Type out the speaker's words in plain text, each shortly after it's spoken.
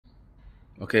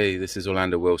Okay, this is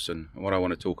Orlando Wilson, and what I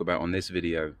want to talk about on this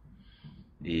video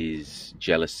is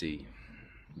jealousy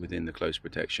within the close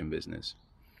protection business.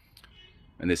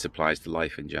 And this applies to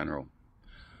life in general.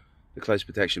 The close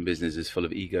protection business is full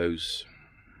of egos,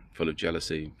 full of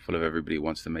jealousy, full of everybody who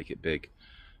wants to make it big,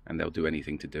 and they'll do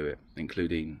anything to do it,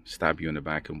 including stab you in the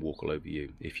back and walk all over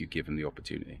you if you give them the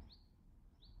opportunity.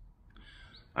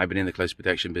 I've been in the close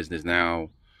protection business now,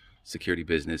 security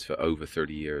business, for over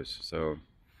 30 years. So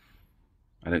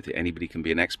I don't think anybody can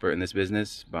be an expert in this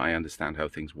business, but I understand how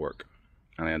things work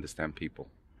and I understand people.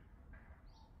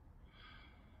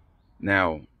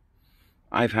 Now,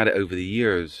 I've had it over the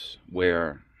years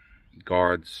where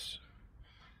guards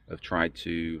have tried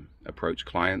to approach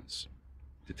clients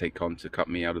to cut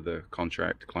me out of the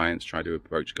contract. Clients try to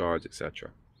approach guards,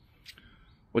 etc.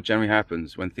 What generally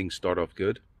happens when things start off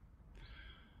good,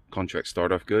 contracts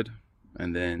start off good,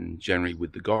 and then generally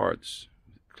with the guards,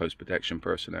 close protection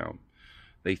personnel,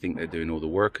 they think they're doing all the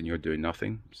work and you're doing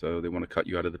nothing, so they want to cut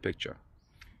you out of the picture.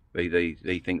 They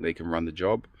think they can run the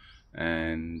job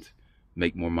and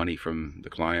make more money from the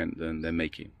client than they're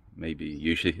making, maybe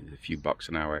usually a few bucks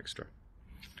an hour extra.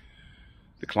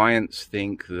 The clients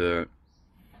think that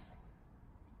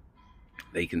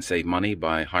they can save money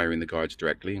by hiring the guards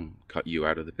directly and cut you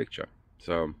out of the picture.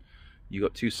 So you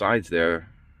got two sides there,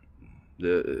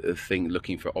 the thing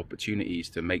looking for opportunities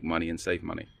to make money and save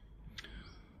money.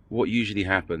 What usually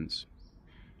happens,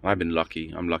 I've been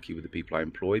lucky, I'm lucky with the people I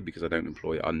employ because I don't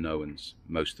employ unknowns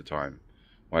most of the time.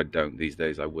 Well, I don't these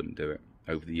days, I wouldn't do it.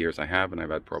 Over the years I have, and I've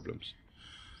had problems.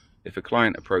 If a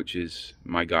client approaches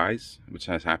my guys, which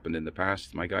has happened in the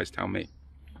past, my guys tell me.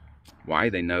 Why?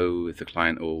 They know if the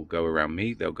client will go around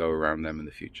me, they'll go around them in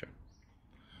the future.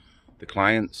 The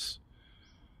clients,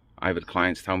 I've had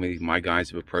clients tell me my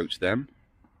guys have approached them,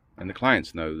 and the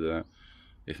clients know that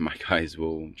if my guys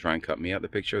will try and cut me out the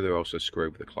picture, they'll also screw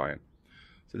over the client.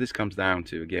 So this comes down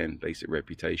to, again, basic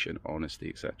reputation, honesty,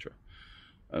 etc.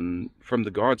 And from the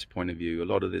guard's point of view, a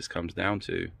lot of this comes down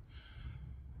to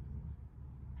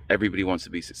everybody wants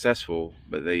to be successful,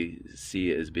 but they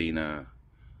see it as being a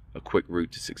quick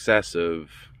route to success of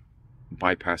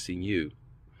bypassing you.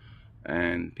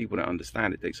 And people don't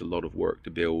understand it takes a lot of work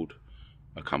to build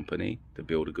a company, to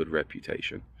build a good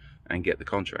reputation, and get the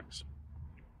contracts.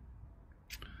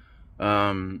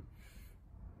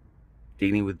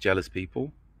 Dealing with jealous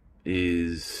people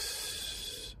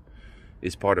is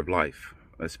part of life,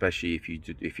 especially if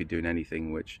you're doing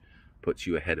anything which puts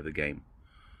you ahead of the game.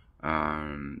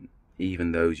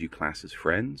 Even those you class as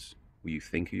friends, or you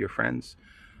think are your friends,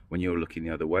 when you're looking the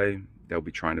other way, they'll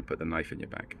be trying to put the knife in your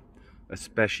back,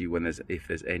 especially if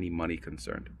there's any money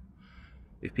concerned.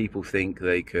 If people think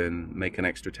they can make an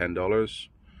extra $10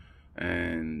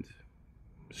 and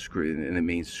it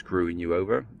means screwing you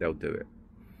over, they'll do it.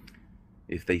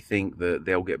 If they think that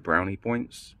they'll get brownie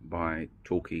points by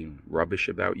talking rubbish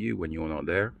about you when you're not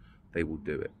there, they will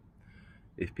do it.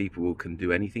 If people can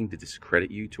do anything to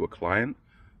discredit you to a client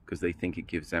because they think it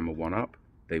gives them a one-up,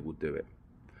 they will do it.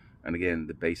 And again,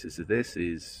 the basis of this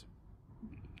is,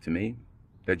 to me,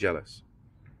 they're jealous.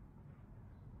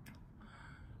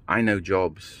 I know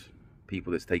jobs,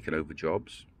 people that's taken over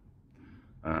jobs.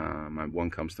 One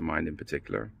comes to mind in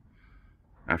particular.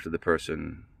 After the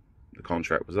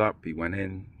contract was up, he went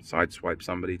in, sideswiped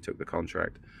somebody, took the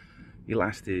contract.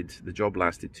 The job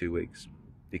lasted 2 weeks.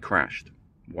 He crashed.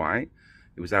 Why?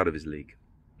 It was out of his league.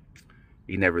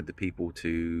 He never had the people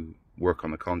to work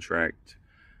on the contract.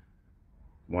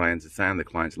 What I understand, the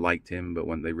clients liked him, but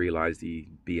when they realized he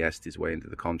BS'd his way into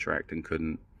the contract and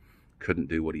couldn't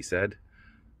do what he said,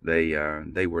 they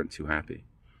weren't too happy.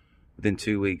 Within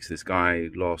 2 weeks, this guy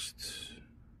lost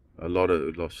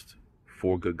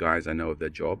 4 good guys I know of their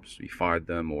jobs. He fired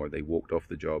them or they walked off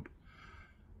the job,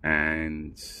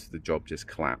 and the job just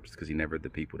collapsed because he never had the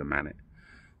people to man it.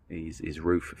 His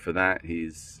roof for that,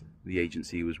 the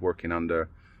agency he was working under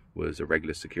was a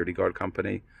regular security guard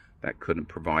company that couldn't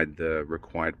provide the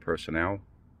required personnel.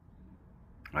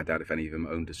 I doubt if any of them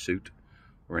owned a suit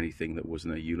or anything that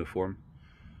wasn't a uniform.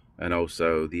 And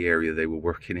also the area they were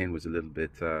working in was a little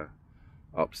bit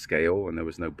upscale, and there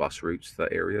was no bus routes to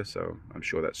that area, so I'm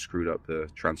sure that screwed up the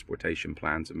transportation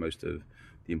plans of most of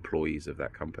the employees of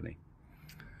that company.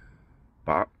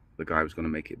 But the guy was going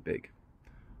to make it big.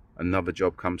 Another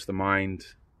job comes to mind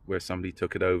where somebody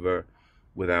took it over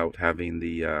without having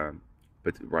the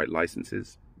right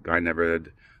licenses. Guy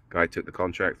took the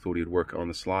contract, thought he'd work it on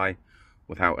the sly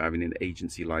without having an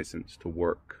agency license to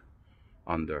work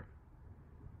under.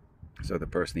 So the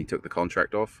person he took the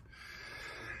contract off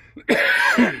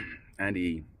and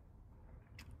he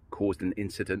caused an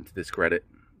incident to discredit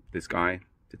this guy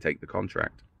to take the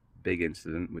contract. big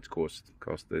incident, which cost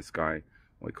this guy,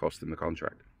 well, it cost him the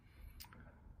contract.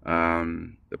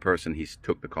 The person he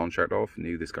took the contract off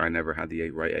knew this guy never had the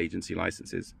right agency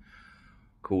licenses,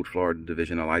 called Florida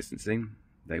Division of Licensing.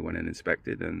 They went and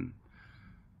inspected, and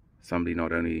somebody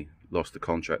not only lost the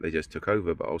contract they just took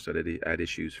over, but also they had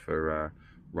issues for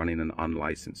running an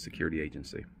unlicensed security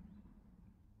agency.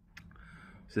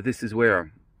 So this is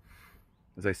where,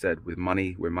 as I said, with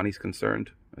money, where money's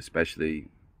concerned, especially,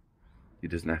 it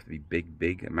doesn't have to be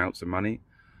big amounts of money,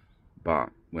 but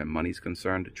when money's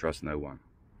concerned, trust no one.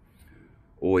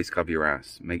 Always cover your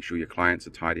ass. Make sure your clients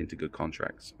are tied into good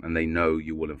contracts and they know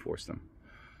you will enforce them.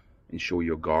 Ensure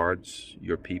your guards,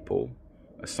 your people,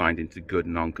 are signed into good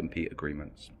non-compete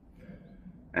agreements.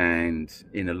 And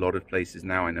in a lot of places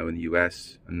now, I know in the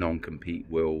US, a non-compete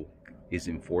is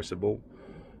enforceable.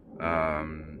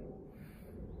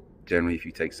 Generally, if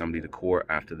you take somebody to court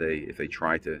after if they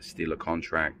try to steal a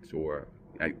contract, or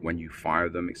when you fire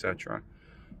them, etc.,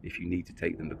 if you need to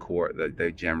take them to court,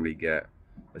 they generally get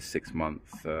a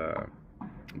 6-month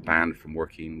ban from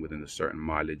working within a certain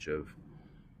mileage of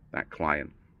that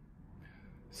client.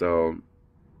 So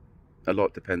a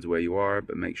lot depends where you are,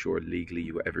 but make sure legally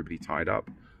you got everybody tied up,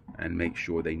 and make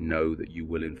sure they know that you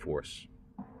will enforce.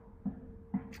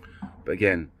 But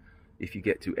again, if you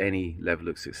get to any level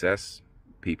of success,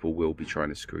 people will be trying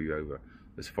to screw you over.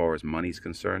 As far as money's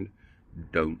concerned,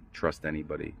 don't trust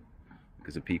anybody,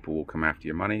 because the people will come after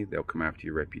your money, they'll come after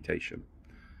your reputation.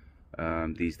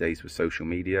 These days with social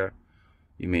media,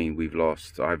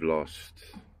 I've lost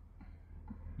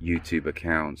YouTube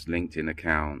accounts, LinkedIn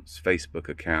accounts, Facebook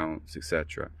accounts,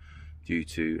 etc., due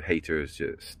to haters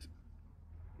just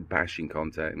bashing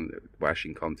content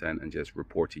and just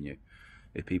reporting you.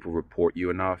 If people report you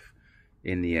enough,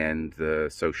 in the end, the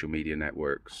social media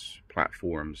networks,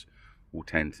 platforms will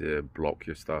tend to block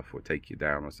your stuff or take you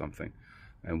down or something.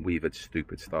 And we've had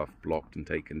stupid stuff blocked and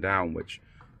taken down, which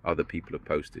other people have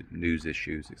posted, news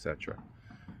issues, etc.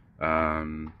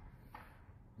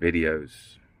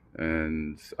 Videos,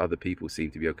 and other people seem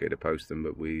to be okay to post them,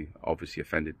 but we obviously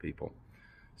offended people.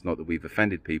 It's not that we've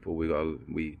offended people,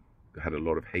 we had a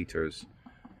lot of haters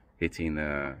hitting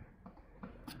how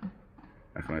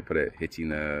can I put it, hitting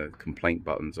the complaint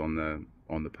buttons on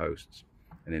the posts.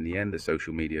 And in the end, the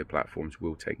social media platforms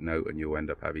will take note, and you'll end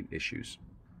up having issues.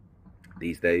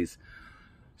 These days,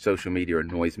 social media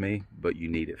annoys me, but you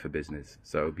need it for business.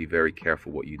 So be very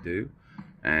careful what you do.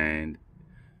 And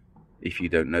if you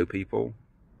don't know people,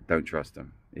 don't trust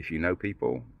them. If you know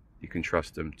people, you can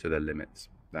trust them to their limits.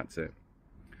 That's it.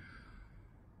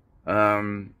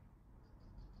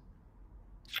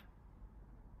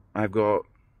 I've got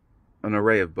an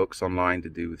array of books online to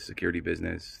do with security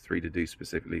business, 3 to do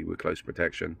specifically with close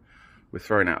protection. We're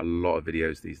throwing out a lot of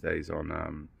videos these days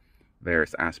on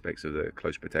various aspects of the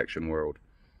close protection world,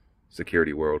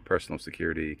 security world, personal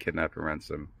security, kidnap and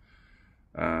ransom.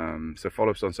 So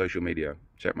follow us on social media.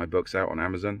 Check my books out on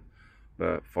Amazon,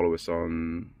 but follow us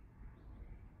on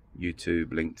YouTube,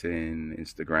 LinkedIn,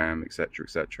 Instagram, etc.,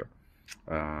 etc.,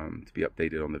 to be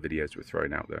updated on the videos we're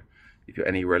throwing out there. If you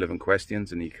have any relevant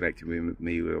questions and you're connected with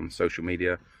me on social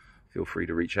media, feel free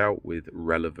to reach out with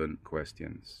relevant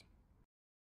questions.